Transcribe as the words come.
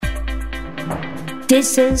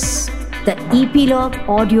This is the Epilogue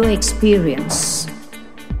Audio Experience.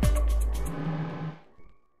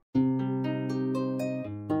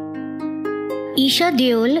 Isha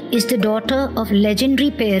Deol is the daughter of legendary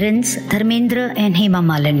parents Dharmendra and Hema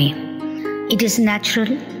Malini. It is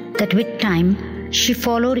natural that with time she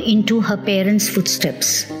followed into her parents'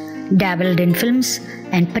 footsteps, dabbled in films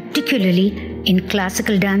and particularly in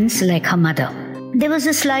classical dance like her mother. There was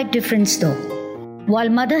a slight difference though. While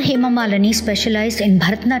mother Hema Malini specialized in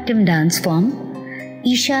Bharatanatyam dance form,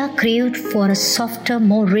 Isha craved for a softer,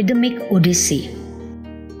 more rhythmic Odissi.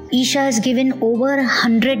 Isha has given over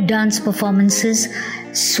 100 dance performances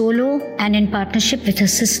solo and in partnership with her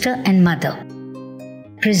sister and mother.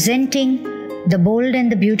 Presenting the bold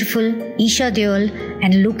and the beautiful Isha Deol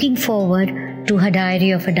and looking forward to her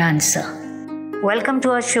diary of a dancer. Welcome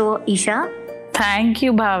to our show, Isha. Thank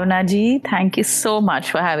you, Bhavna ji. Thank you so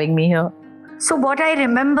much for having me here. So what I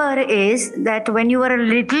remember is that when you were a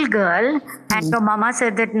little girl and your mama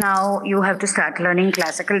said that now you have to start learning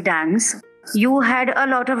classical dance, you had a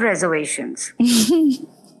lot of reservations.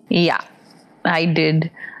 Yeah, I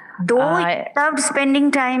did. Though you loved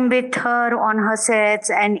spending time with her on her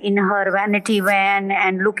sets and in her vanity van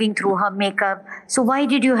and looking through her makeup. So why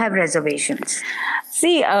did you have reservations?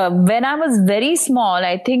 See, when I was very small,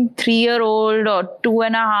 I think 3-year-old or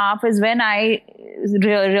 2.5 is when I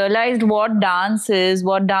realized what dance is,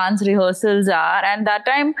 what dance rehearsals are. And that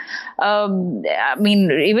time, I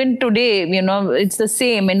mean, even today, you know, it's the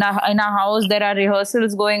same. In our house, there are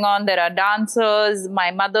rehearsals going on. There are dancers.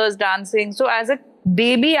 My mother's dancing. So as a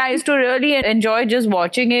baby, I used to really enjoy just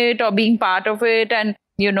watching it or being part of it and,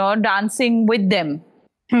 you know, dancing with them.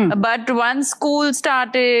 But once school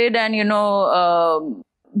started and, you know,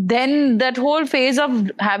 then that whole phase of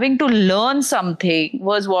having to learn something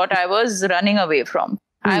was what I was running away from.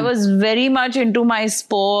 I was very much into my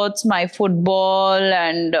sports, my football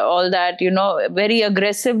and all that, you know, very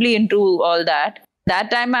aggressively into all that. That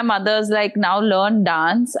time my mother's like, now learn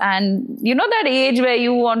dance. And you know that age where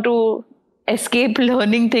you want to escape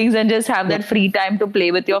learning things and just have that free time to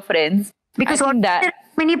play with your friends. Because there are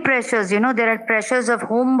many pressures, you know, there are pressures of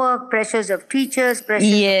homework, pressures of teachers,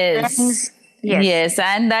 pressures of friends. Yes,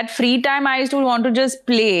 and that free time I used to want to just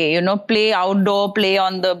play, you know, play outdoor, play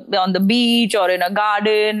on the beach or in a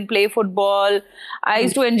garden, play football. I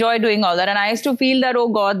used to enjoy doing all that, and I used to feel that, oh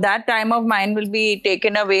God, that time of mine will be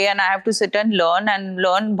taken away and I have to sit and learn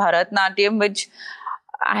Bharatanatyam, which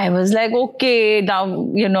I was like, okay,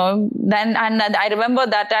 now, you know, then, and I remember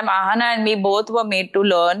that time Ahana and me both were made to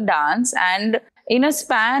learn dance, and in a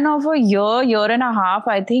span of a year and a half,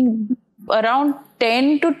 I think around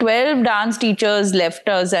 10 to 12 dance teachers left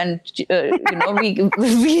us, and you know,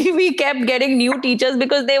 we kept getting new teachers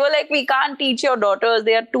because they were like, we can't teach your daughters,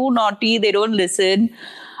 they are too naughty, they don't listen.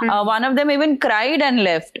 One of them even cried and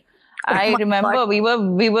left. I remember we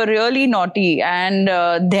were really naughty, and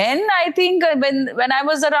then I think when I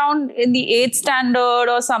was around in the 8th standard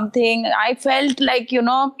or something, I felt like, you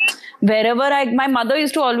know, wherever my mother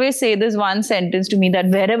used to always say this one sentence to me, that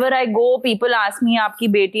wherever I go, people ask me,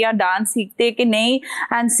 "Aapki betiyan dance seekhte ki nahi?"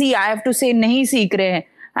 And see, I have to say, "Nahi seekh rahe hain."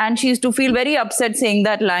 And she used to feel very upset saying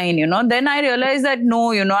that line, you know. Then I realized that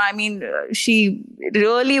no, you know, I mean, she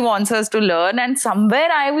really wants us to learn. And somewhere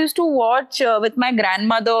I used to watch with my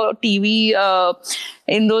grandmother TV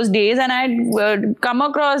in those days, and I'd come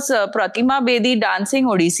across Pratima Bedi dancing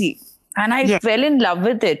Odissi. And I fell in love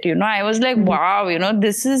with it, you know. I was like, wow, you know,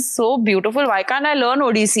 this is so beautiful. Why can't I learn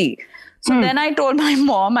Odissi? So then I told my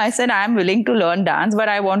mom, I said, I'm willing to learn dance, but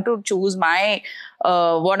I want to choose my,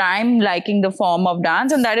 what I'm liking the form of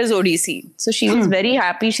dance, and that is Odissi. So she was very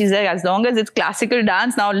happy. She's like, as long as it's classical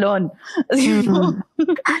dance, now learn. You know?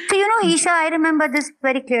 So, you know, Isha, I remember this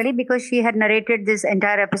very clearly because she had narrated this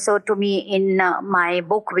entire episode to me in my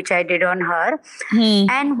book, which I did on her.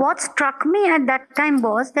 And what struck me at that time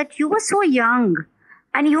was that you were so young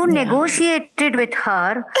and you negotiated with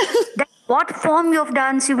her that what form of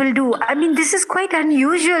dance you will do. I mean, this is quite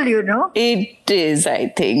unusual, you know. It is, I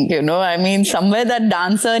think, you know. I mean, somewhere that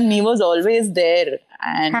dancer in me was always there.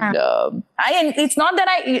 And it's not that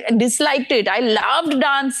I disliked it. I loved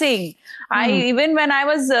dancing. Even when I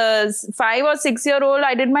was 5 or 6 year old,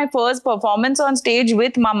 I did my first performance on stage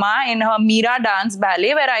with Mama in her Meera dance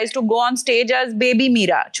ballet, where I used to go on stage as baby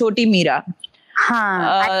Meera, Choti Meera.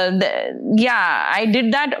 I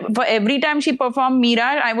did that. For every time she performed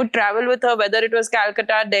Meera, I would travel with her, whether it was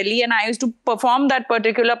Calcutta, Delhi, and I used to perform that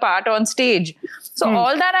particular part on stage. So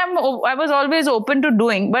all that I was always open to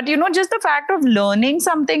doing. But, you know, just the fact of learning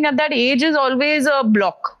something at that age is always a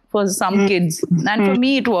block for some kids. And for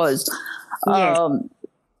me, it was.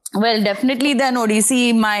 Well, definitely then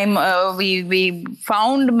Odissi, we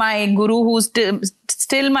found my guru who's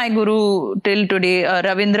still my guru till today,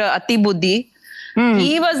 Ravindra Atibuddhi.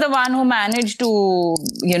 He was the one who managed to,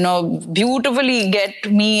 beautifully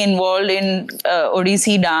get me involved in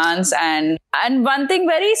Odissi dance. And one thing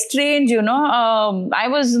very strange, I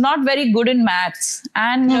was not very good in maths.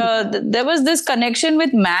 And there was this connection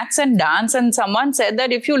with maths and dance. And someone said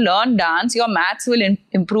that if you learn dance, your maths will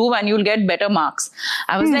improve and you'll get better marks.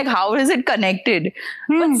 I was like, how is it connected?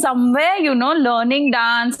 But somewhere, learning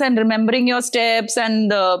dance and remembering your steps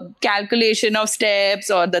and the calculation of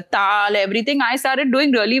steps or the tal, everything, I started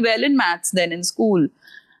doing really well in maths then in school.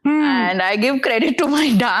 And I give credit to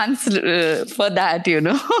my dance for that,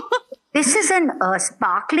 This is a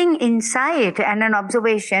sparkling insight and an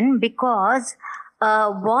observation, because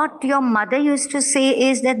what your mother used to say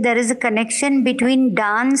is that there is a connection between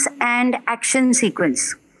dance and action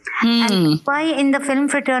sequence. And why in the film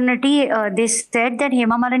fraternity, they said that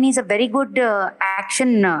Hema Malini is a very good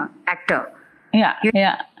action actor. Yeah.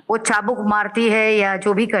 वो चाबुक मारती है या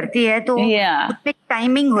जो भी करती है तो उसमें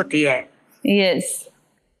टाइमिंग होती है.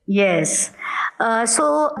 Yes.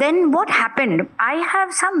 So then what happened? I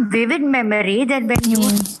have some vivid memory that when you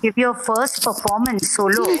give your first performance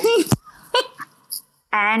solo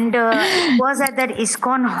and it was at that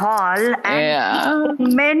ISKCON hall and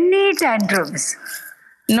many tantrums.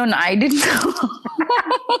 No, I didn't.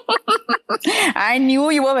 I knew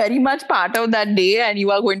you were very much part of that day and you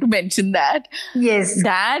are going to mention that. Yes.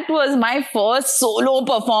 That was my first solo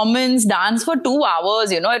performance, dance for 2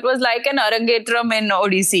 hours. It was like an Arangetram in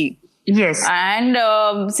Odissi. Yes. And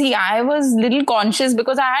I was little conscious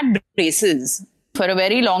because I had braces for a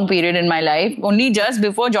very long period in my life. Only just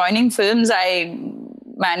before joining films, I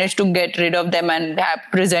managed to get rid of them and have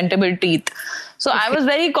presentable teeth. So I was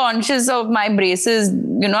very conscious of my braces,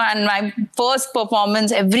 and my first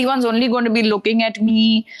performance, everyone's only going to be looking at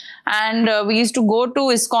me. And we used to go to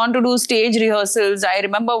ISKCON to do stage rehearsals. I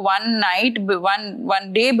remember one night,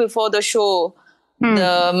 one day before the show,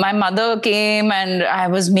 my mother came and I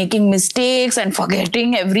was making mistakes and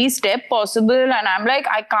forgetting every step possible. And I'm like,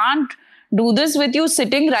 I can't do this with you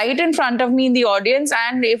sitting right in front of me in the audience.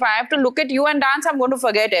 And if I have to look at you and dance, I'm going to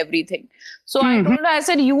forget everything. So I told her, I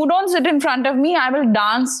said, you don't sit in front of me. I will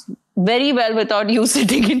dance very well without you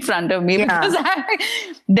sitting in front of me. Yeah. Because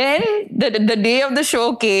then the day of the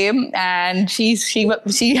show came and she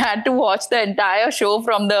had to watch the entire show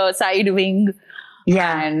from the side wing.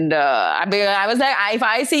 Yeah. And I was like, if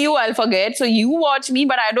I see you, I'll forget. So you watch me,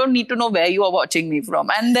 but I don't need to know where you are watching me from.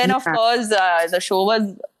 And then, of course, the show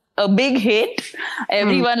was a big hit.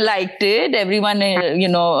 Everyone liked it. Everyone,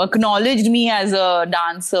 acknowledged me as a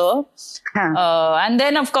dancer. And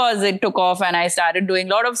then, of course, it took off and I started doing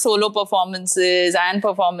a lot of solo performances and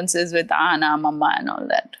performances with Anna, Mama and all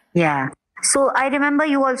that. Yeah. So I remember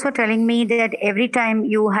you also telling me that every time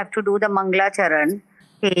you have to do the Mangla Charan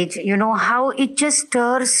page, how it just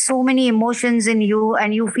stirs so many emotions in you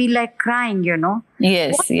and you feel like crying,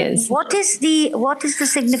 Yes, yes. What is the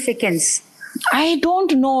significance? I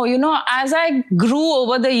don't know. As I grew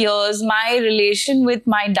over the years, my relation with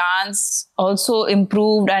my dance also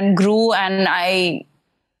improved and grew, and I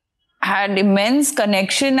had immense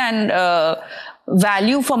connection and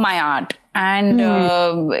value for my art. And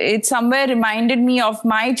it somewhere reminded me of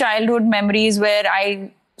my childhood memories where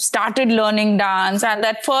I started learning dance and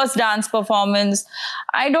that first dance performance.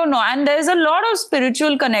 I don't know. And there's a lot of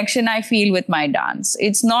spiritual connection I feel with my dance.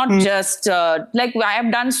 It's not just like I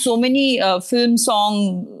have done so many film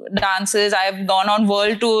song dances. I've gone on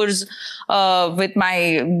world tours with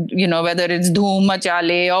my, whether it's Dhoom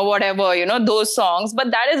Machale or whatever, those songs. But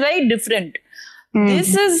that is very different.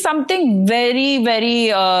 This is something very,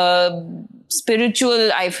 very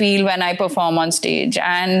spiritual, I feel, when I perform on stage.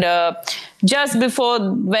 And just before,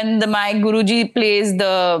 when my Guruji plays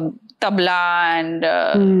the tabla and,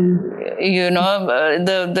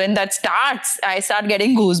 when that starts, I start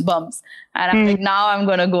getting goosebumps. And I'm like, now I'm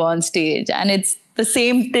going to go on stage. And it's the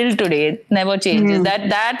same till today. It never changes.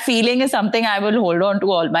 That feeling is something I will hold on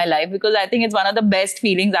to all my life, because I think it's one of the best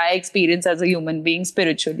feelings I experience as a human being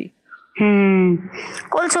spiritually.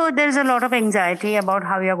 Also, there's a lot of anxiety about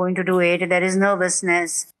how you're going to do it. There is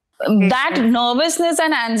nervousness. That nervousness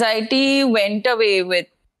and anxiety went away with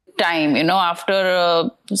time, after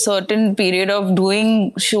a certain period of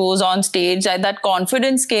doing shows on stage. That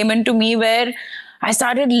confidence came into me where I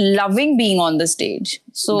started loving being on the stage.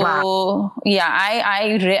 So, yeah,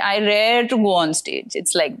 I rare to go on stage.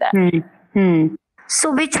 It's like that.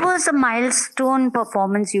 So, which was a milestone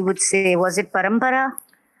performance, you would say? Was it Parampara?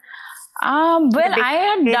 Well, I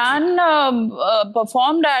had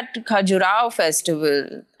performed at Khajuraho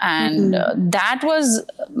Festival, and that was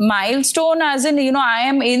milestone. As in, I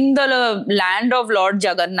am in the land of Lord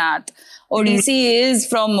Jagannath. Odissi is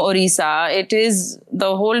from Orissa. It is,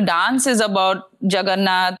 the whole dance is about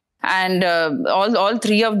Jagannath and all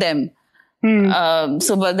three of them.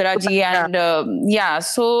 Subhadra ji and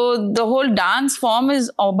so the whole dance form is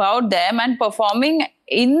about them and performing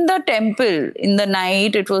in the temple in the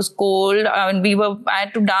night. It was cold and I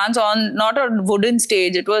had to dance on not a wooden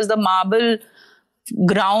stage, it was the marble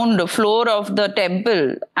ground floor of the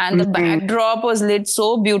temple, and the backdrop was lit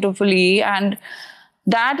so beautifully, and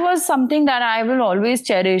that was something that I will always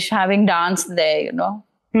cherish, having danced there.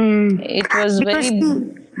 It was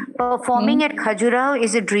very... Performing at Khajuraho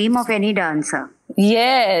is a dream of any dancer.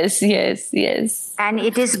 Yes. And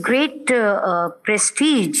it is great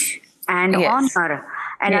prestige and honor.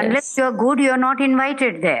 And unless you're good, you're not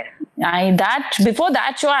invited there. Before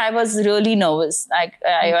that show, I was really nervous.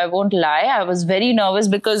 I won't lie. I was very nervous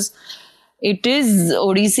because it is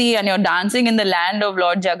Odissi and you're dancing in the land of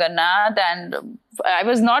Lord Jagannath, and I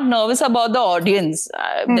was not nervous about the audience.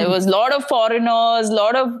 There was a lot of foreigners, a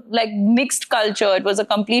lot of mixed culture. It was a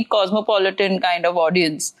complete cosmopolitan kind of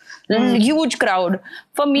audience. Huge crowd.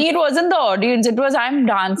 For me, it wasn't the audience. It was, I'm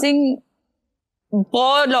dancing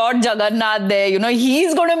for Lord Jagannath there.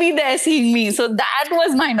 He's going to be there seeing me. So that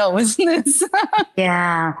was my nervousness.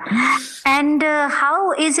 Yeah. And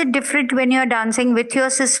how is it different when you're dancing with your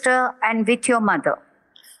sister and with your mother?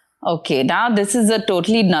 Okay, now this is a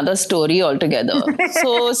totally another story altogether.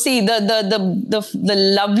 So see, the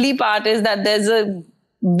lovely part is that there's a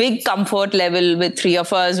big comfort level with three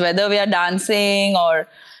of us, whether we are dancing or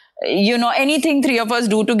anything three of us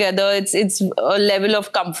do together. It's a level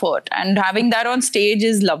of comfort, and having that on stage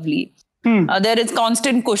is lovely. There is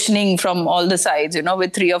constant cushioning from all the sides,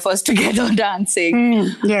 with three of us together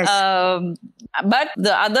dancing. Yes. But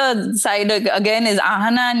the other side again is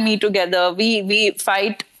Ahana and me together. We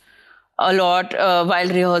fight a lot while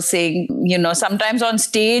rehearsing. Sometimes on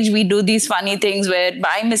stage we do these funny things where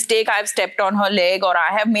by mistake I've stepped on her leg, or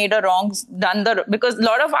I have made a because a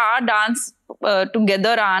lot of our dance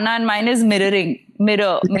together, Ahana and mine, is mirroring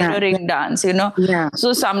dance, Yeah.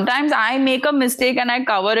 So sometimes I make a mistake and I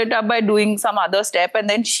cover it up by doing some other step, and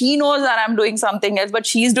then she knows that I'm doing something else, but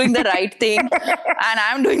she's doing the right thing and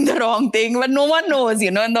I'm doing the wrong thing, but no one knows,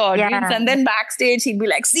 in the audience. Yeah. And then backstage she'd be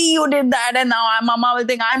like, see, you did that, and now mama will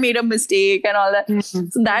think I made a mistake and all that. So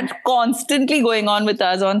that's constantly going on with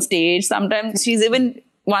us on stage. Sometimes she's even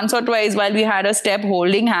once or twice while we had a step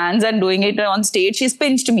holding hands and doing it on stage, she's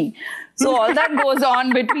pinched me. So all that goes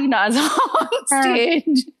on between us on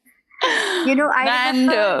stage. I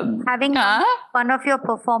remember having one of your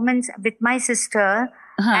performance with my sister,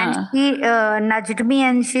 and she nudged me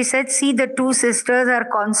and she said, see, the two sisters are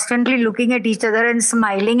constantly looking at each other and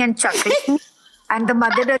smiling and chuckling, and the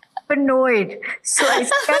mother doesn't even know it. So I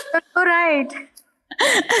said, that's all right.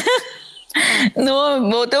 No,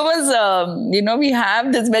 both of us, we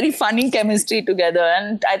have this very funny chemistry together.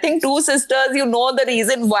 And I think two sisters, the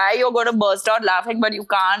reason why you're going to burst out laughing, but you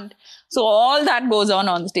can't. So all that goes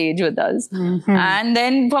on stage with us. And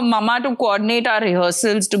then for Mama to coordinate our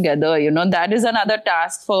rehearsals together, that is another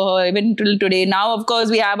task for her even till today. Now, of course,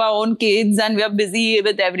 we have our own kids and we are busy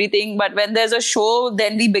with everything. But when there's a show,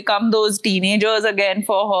 then we become those teenagers again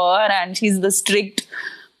for her. And she's the strict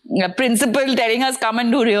principal telling us come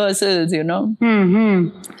and do rehearsals,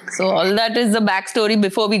 So all that is the backstory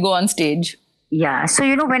before we go on stage. Yeah. So,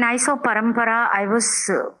 when I saw Parampara, I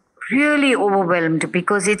was really overwhelmed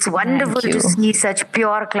because it's wonderful to see such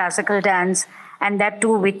pure classical dance, and that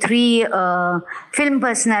too with three film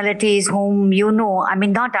personalities whom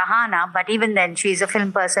not Ahana, but even then she's a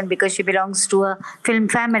film person because she belongs to a film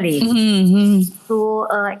family. So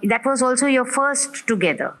that was also your first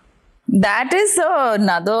together. That is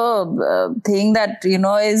another thing that,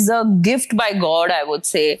 is a gift by God, I would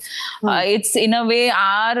say. It's in a way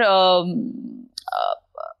our,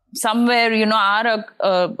 somewhere, our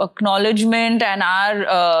acknowledgement and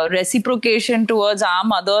our reciprocation towards our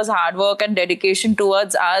mother's hard work and dedication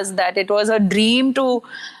towards us, that it was a dream to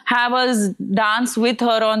have us dance with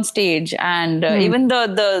her on stage. And even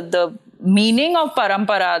the meaning of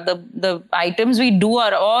Parampara, the items we do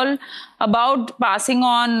are all about passing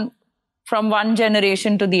on from one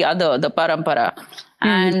generation to the other, the Parampara.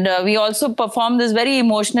 And we also perform this very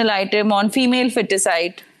emotional item on female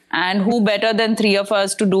feticide. And who better than three of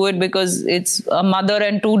us to do it, because it's a mother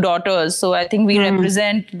and two daughters. So I think we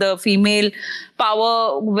represent the female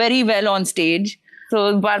power very well on stage.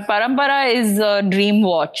 So Parampara is a dream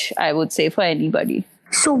watch, I would say, for anybody.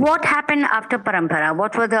 So what happened after Parampara?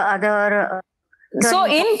 What were the other? So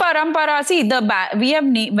in Parampara, see we have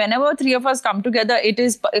whenever three of us come together, it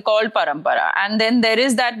is called Parampara, and then there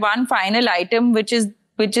is that one final item which is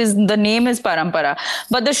the name is Parampara,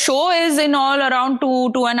 but the show is in all around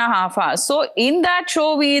 2.5 hours. So in that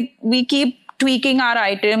show, we keep tweaking our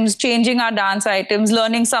items, changing our dance items,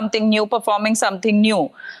 learning something new, performing something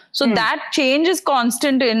new. So that change is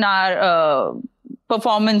constant in our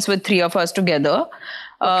performance with three of us together.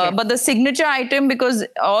 But the signature item, because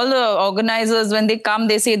all the organizers, when they come,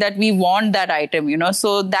 they say that we want that item,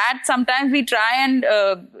 so that sometimes we try and,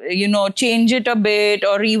 change it a bit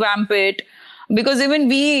or revamp it, because even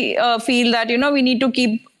we feel that, we need to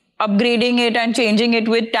keep upgrading it and changing it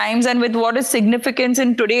with times and with what is significance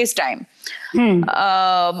in today's time. Besides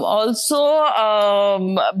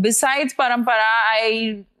Parampara,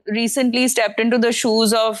 I recently stepped into the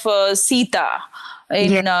shoes of Sita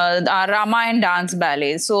in our Ramayana dance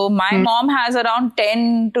ballet. So my mom has around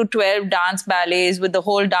 10 to 12 dance ballets with the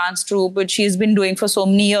whole dance troupe, which she's been doing for so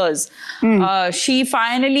many years. She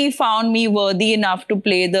finally found me worthy enough to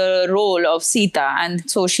play the role of Sita, and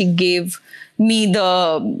so she gave me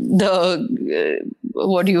the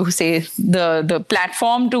what do you say, the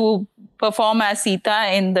platform to perform as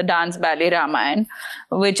Sita in the dance ballet Ramayana,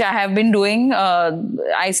 which I have been doing.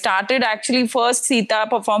 I started actually first Sita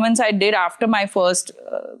performance I did after my first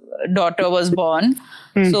daughter was born.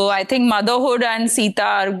 So I think motherhood and Sita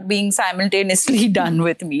are being simultaneously done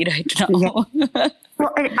with me right now. So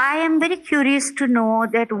I am very curious to know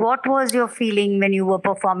that what was your feeling when you were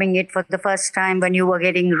performing it for the first time, when you were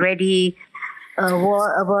getting ready?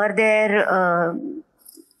 Were there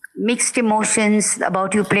mixed emotions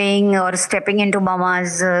about you playing or stepping into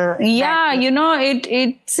Mama's? See,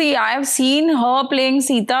 I have seen her playing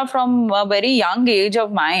Sita from a very young age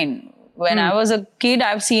of mine. When I was a kid,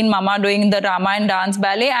 I've seen Mama doing the Ramayana dance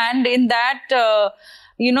ballet, and in that, the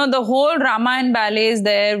whole Ramayana ballet is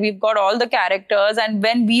there. We've got all the characters, and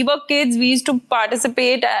when we were kids, we used to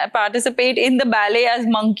participate in the ballet as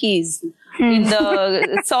monkeys. In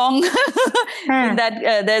the song that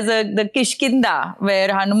there's the Kishkinda, where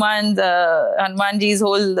Hanumanji's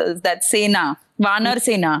whole that Sena, Vanar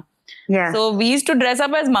Sena. Yeah. So we used to dress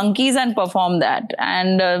up as monkeys and perform that.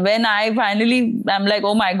 And when I'm like,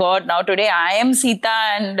 oh my God, now today I am Sita,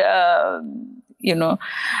 and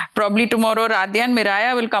probably tomorrow Radhya and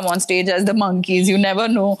Miraya will come on stage as the monkeys. You never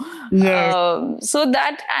know. Yes. So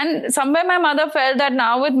that, and somewhere my mother felt that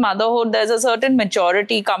now with motherhood, there's a certain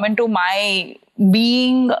maturity come into my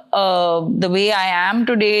being the way I am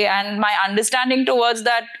today, and my understanding towards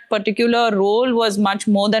that particular role was much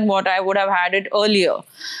more than what I would have had it earlier.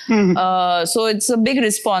 So it's a big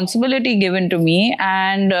responsibility given to me,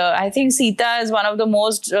 and I think Sita is one of the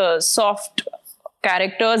most soft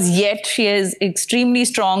characters, yet she is extremely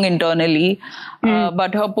strong internally.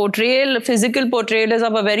 But her physical portrayal is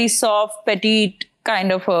of a very soft, petite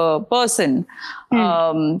kind of a person.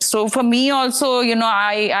 So for me also,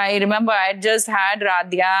 I remember I just had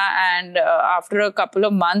Radhya, and after a couple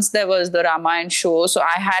of months, there was the Ramayana show. So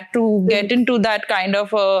I had to get into that kind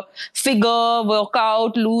of a figure, work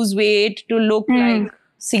out, lose weight to look like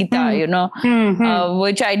Sita,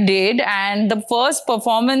 which I did. And the first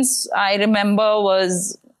performance I remember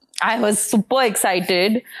I was super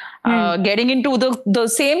excited, getting into the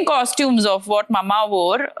same costumes of what Mama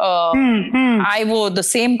wore. I wore the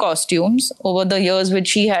same costumes over the years which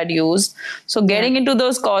she had used. So getting into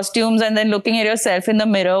those costumes and then looking at yourself in the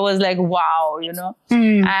mirror was like, wow,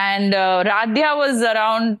 And Radhya was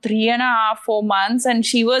around 3.5, 4 months, and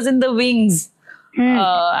she was in the wings.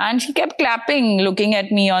 And she kept clapping, looking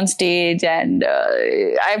at me on stage, and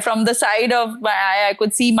from the side of I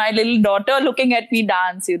could see my little daughter looking at me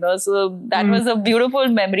dance, so that was a beautiful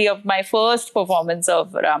memory of my first performance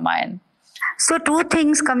of Ramayana. So two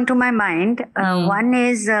things come to my mind. One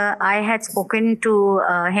is I had spoken to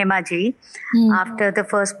Hema ji after the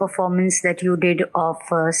first performance that you did of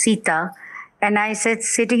Sita, and I said,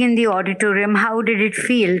 sitting in the auditorium, how did it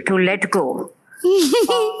feel to let go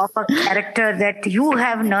of a character that you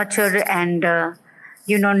have nurtured and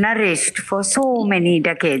nourished for so many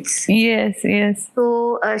decades? Yes.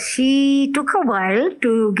 So she took a while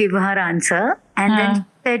to give her answer, and then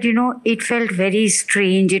said, it felt very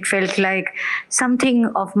strange. It felt like something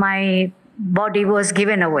of my body was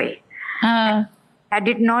given away. Had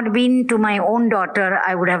it not been to my own daughter,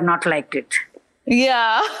 I would have not liked it.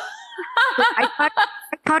 Yeah. I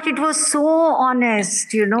thought it was so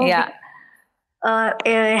honest, Yeah.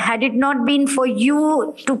 had it not been for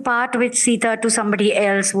you to part with Sita to somebody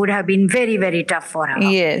else, would have been very, very tough for her.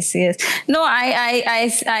 Yes, yes. No,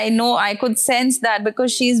 I know. I could sense that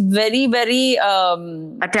because she's very, very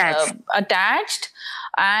attached.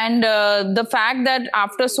 And the fact that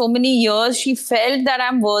after so many years, she felt that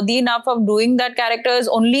I'm worthy enough of doing that character is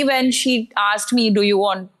only when she asked me,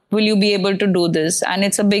 will you be able to do this? And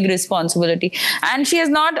it's a big responsibility. And she has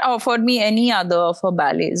not offered me any other of her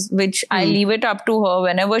ballets, which I leave it up to her.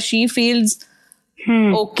 Whenever she feels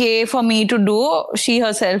okay for me to do, she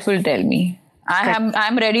herself will tell me.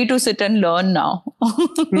 I'm ready to sit and learn now.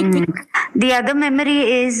 The other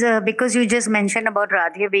memory is because you just mentioned about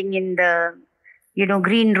Radhya being in the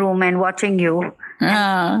green room and watching you.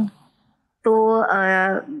 So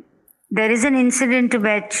there is an incident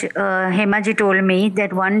which Hemaji told me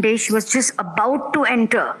that one day she was just about to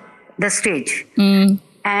enter the stage.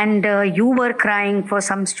 And you were crying for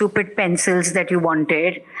some stupid pencils that you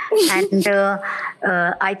wanted. And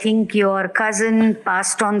I think your cousin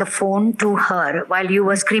passed on the phone to her while you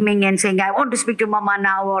were screaming and saying, I want to speak to Mama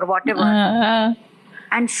now or whatever.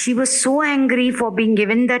 And she was so angry for being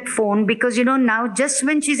given that phone because, now just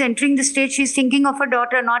when she's entering the stage, she's thinking of her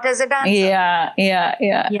daughter, not as a dancer. Yeah.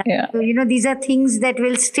 So, these are things that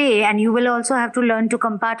will stay, and you will also have to learn to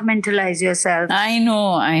compartmentalize yourself. I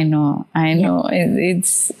know. I've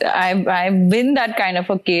been that kind of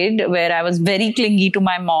a kid where I was very clingy to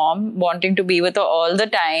my mom, wanting to be with her all the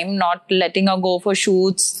time, not letting her go for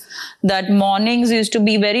shoots. That mornings used to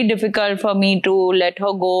be very difficult for me to let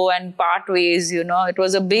her go and part ways, It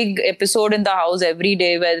was a big episode in the house every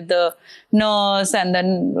day where the nurse and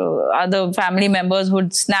then other family members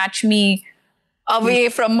would snatch me away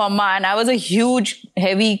from Mama, and I was a huge,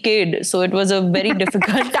 heavy kid, so it was a very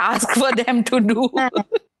difficult task for them to do.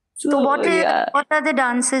 So what are the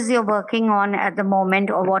dances you're working on at the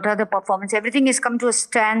moment, or what are the performances? Everything has come to a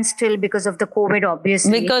standstill because of the COVID,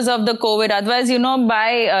 obviously. Because of the COVID. Otherwise,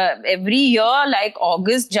 by every year, like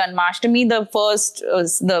August, Janmashtami, the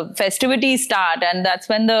festivities start, and that's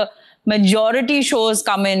when the majority shows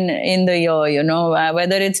come in the year,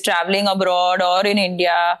 whether it's traveling abroad or in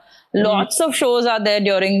India. Lots of shows are there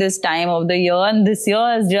during this time of the year, and this year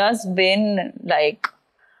has just been like,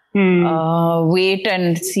 wait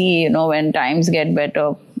and see, when times get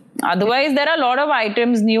better. Otherwise, there are a lot of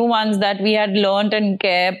items, new ones that we had learnt and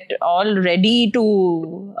kept all ready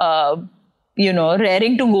to,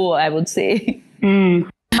 raring to go, I would say.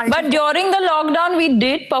 But during the lockdown, we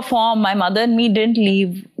did perform. My mother and me didn't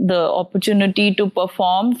leave the opportunity to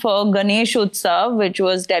perform for Ganesh Utsav, which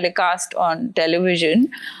was telecast on television.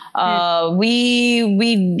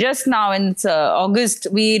 We just now in August,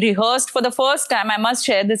 we rehearsed for the first time. I must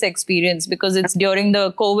share this experience because it's during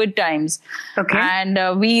the COVID times. Okay. And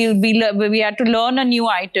we had to learn a new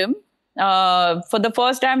item. For the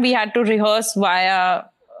first time, we had to rehearse via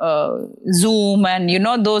Zoom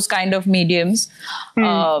and those kind of mediums.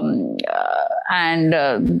 And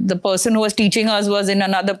the person who was teaching us was in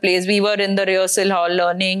another place. We were in the rehearsal hall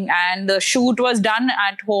learning, and the shoot was done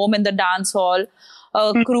at home in the dance hall.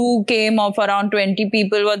 A crew came of around 20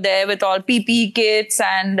 people were there with all PPE kits,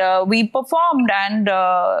 and we performed, and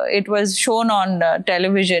it was shown on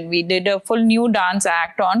television. We did a full new dance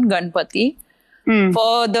act on Ganpati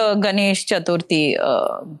for the Ganesh Chaturthi.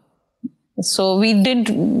 So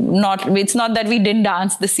it's not that we didn't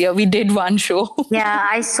dance this year. We did one show. Yeah,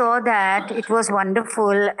 I saw that. It was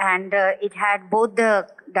wonderful. And it had both the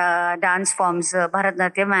dance forms,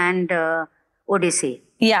 Bharatnatyam and Odissi.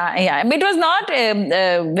 Yeah. It was not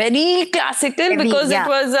very classical because it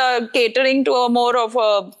was catering to a more of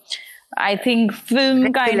a, I think,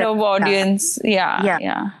 film kind of audience.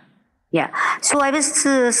 Yeah. So I was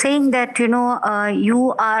saying that,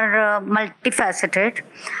 you are multifaceted.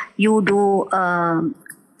 You do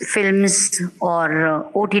films or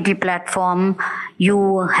OTT platform.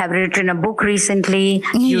 You have written a book recently.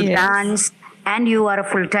 You dance, and you are a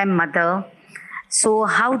full-time mother. So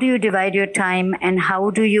how do you divide your time, and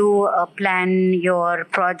how do you plan your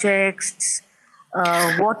projects?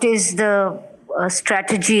 What is the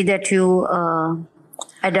strategy that you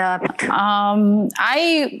adapt?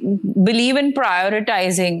 I believe in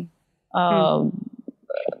prioritizing,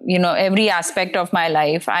 every aspect of my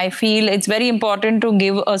life. I feel it's very important to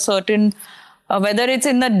give a certain, whether it's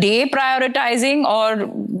in the day prioritizing or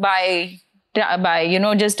by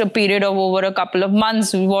just a period of over a couple of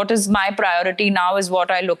months, what is my priority now is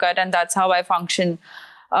what I look at, and that's how I function.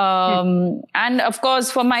 And of course,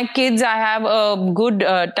 for my kids, I have a good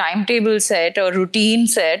timetable set, a routine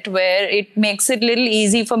set, where it makes it little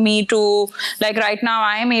easy for me to, like right now,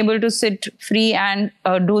 I am able to sit free and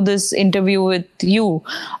do this interview with you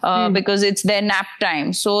because it's their nap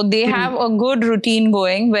time. So they have a good routine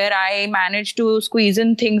going where I manage to squeeze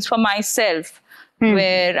in things for myself,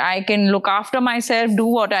 where I can look after myself, do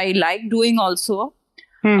what I like doing also.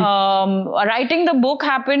 Writing the book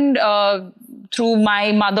happened through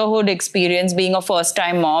my motherhood experience, being a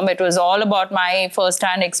first-time mom. It was all about my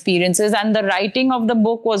first-hand experiences, and the writing of the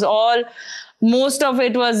book was most of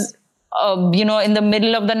it was, in the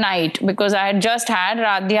middle of the night, because I had just had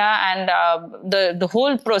Radhya, and the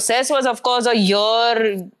whole process was, of course, a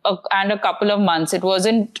year and a couple of months. It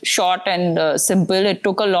wasn't short and simple. It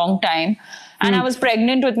took a long time, and I was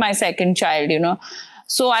pregnant with my second child,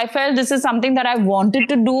 So I felt this is something that I wanted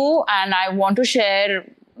to do, and I want to share,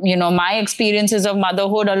 my experiences of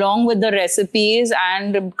motherhood along with the recipes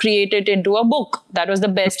and create it into a book. That was the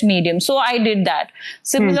best medium. So I did that.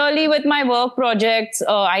 Similarly, with my work projects,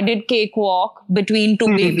 I did Cakewalk between two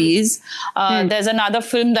babies. There's another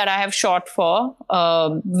film that I have shot for,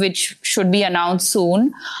 which should be announced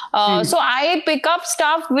soon. So I pick up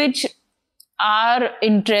stuff which are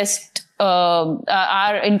interesting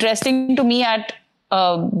to me at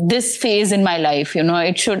this phase in my life.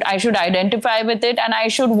 I should identify with it, and I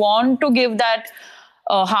should want to give that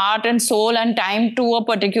heart and soul and time to a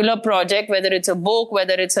particular project, whether it's a book,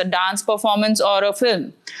 whether it's a dance performance or a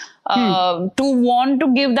film. To want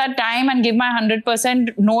to give that time and give my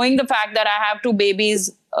 100%, knowing the fact that I have two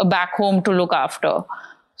babies back home to look after.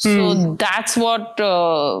 So that's what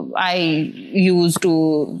I use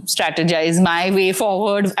to strategize my way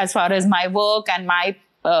forward as far as my work and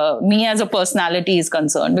me as a personality is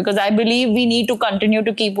concerned, because I believe we need to continue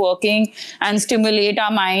to keep working and stimulate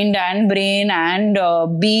our mind and brain and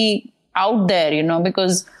be out there,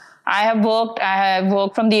 because I have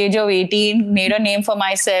worked from the age of 18, made a name for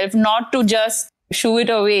myself, not to just shoo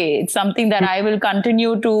it away. It's something that I will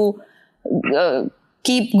continue to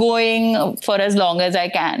keep going for as long as I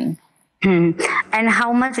can. And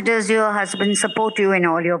how much does your husband support you in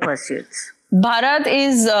all your pursuits? Bharat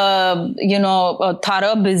is, a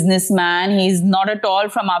thorough businessman. He's not at all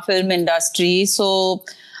from our film industry. So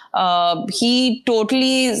he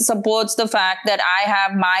totally supports the fact that I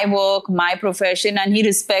have my work, my profession, and he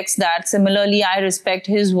respects that. Similarly, I respect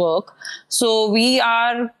his work. So we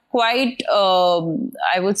are quite,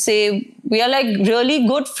 I would say, we are like really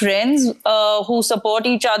good friends who support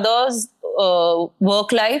each other's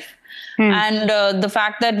work life. And the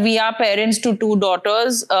fact that we are parents to two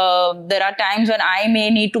daughters, there are times when I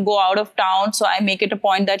may need to go out of town. So I make it a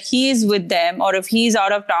point that he is with them, or if he's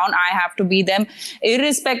out of town, I have to be them,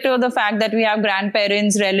 irrespective of the fact that we have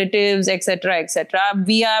grandparents, relatives, etc., etc.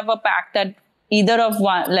 We have a pact that either of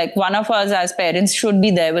one of us as parents should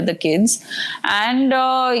be there with the kids. And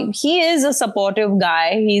he is a supportive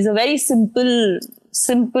guy. He's a very simple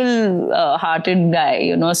hearted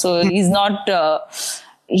guy, so he's not...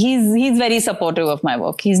 He's very supportive of my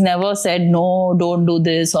work. He's never said, no, don't do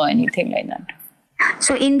this or anything like that.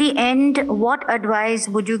 So in the end, what advice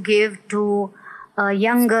would you give to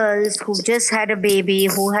young girls who just had a baby,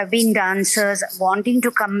 who have been dancers, wanting to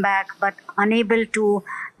come back but unable to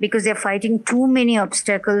because they're fighting too many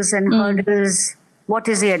obstacles and hurdles? What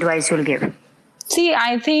is the advice you'll give? See,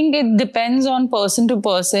 I think it depends on person to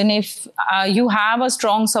person. If you have a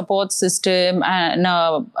strong support system and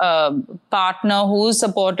a partner who's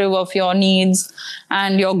supportive of your needs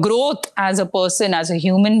and your growth as a person, as a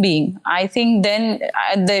human being, I think then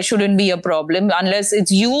there shouldn't be a problem, unless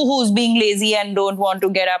it's you who's being lazy and don't want to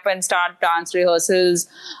get up and start dance rehearsals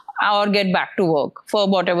or get back to work for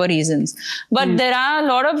whatever reasons. But there are a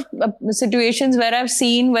lot of situations where I've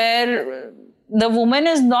seen where the woman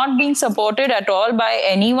is not being supported at all by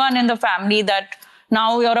anyone in the family, that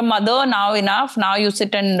now you're a mother, now enough, now you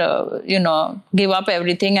sit and, give up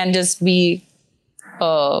everything and just be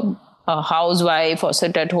a housewife or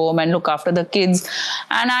sit at home and look after the kids.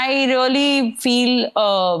 And I really feel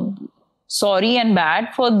sorry and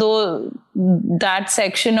bad for that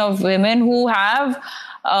section of women who have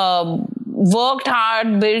worked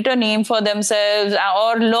hard, built a name for themselves,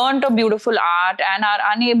 or learned a beautiful art and are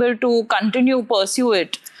unable to pursue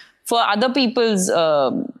it for other people's,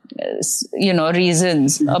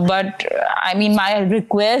 reasons. But I mean, my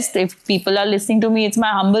request, if people are listening to me, it's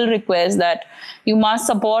my humble request that you must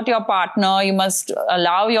support your partner. You must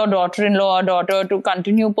allow your daughter-in-law or daughter to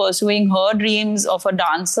continue pursuing her dreams of a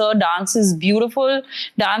dancer. Dance is beautiful.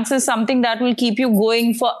 Dance is something that will keep you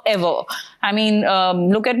going forever. I mean,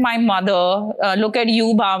 look at my mother, look at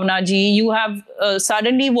you, Bhavna ji. You have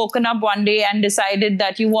suddenly woken up one day and decided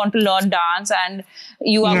that you want to learn dance, and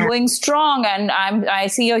you are going strong. And I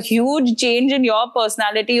see a huge change in your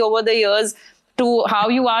personality over the years to how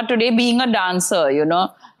you are today being a dancer, you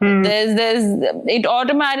know. It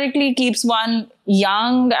automatically keeps one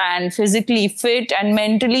young and physically fit and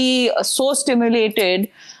mentally so stimulated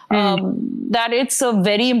that it's a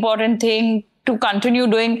very important thing to continue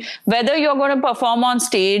doing, whether you're going to perform on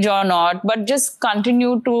stage or not, but just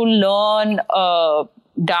continue to learn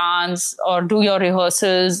dance or do your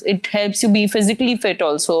rehearsals. It helps you be physically fit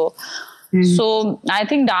also. So I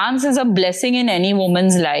think dance is a blessing in any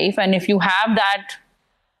woman's life. And if you have that,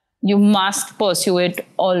 you must pursue it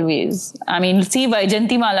always. I mean, see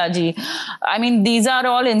Vaijayantimala ji. I mean, these are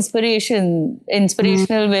all inspirational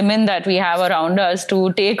women that we have around us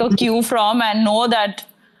to take a cue from and know that,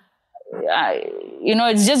 you know,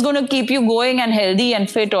 it's just going to keep you going and healthy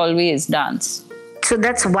and fit always, dance. So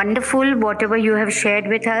that's wonderful, whatever you have shared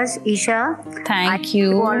with us, Isha. Thank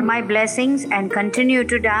you. All my blessings, and continue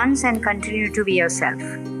to dance and continue to be yourself.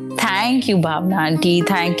 Thank you, Bhavna Aunty.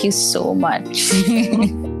 Thank you so much.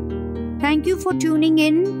 Thank you for tuning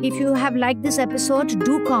in. If you have liked this episode,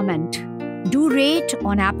 do comment. Do rate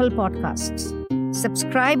on Apple Podcasts.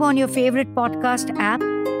 Subscribe on your favorite podcast app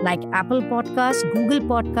like Apple Podcasts, Google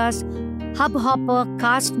Podcasts, Hubhopper,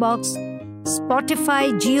 Castbox,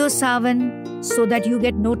 Spotify, JioSaavn, so that you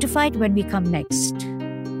get notified when we come next.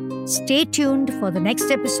 Stay tuned for the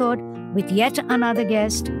next episode with yet another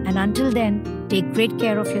guest, and until then, take great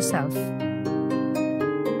care of yourself.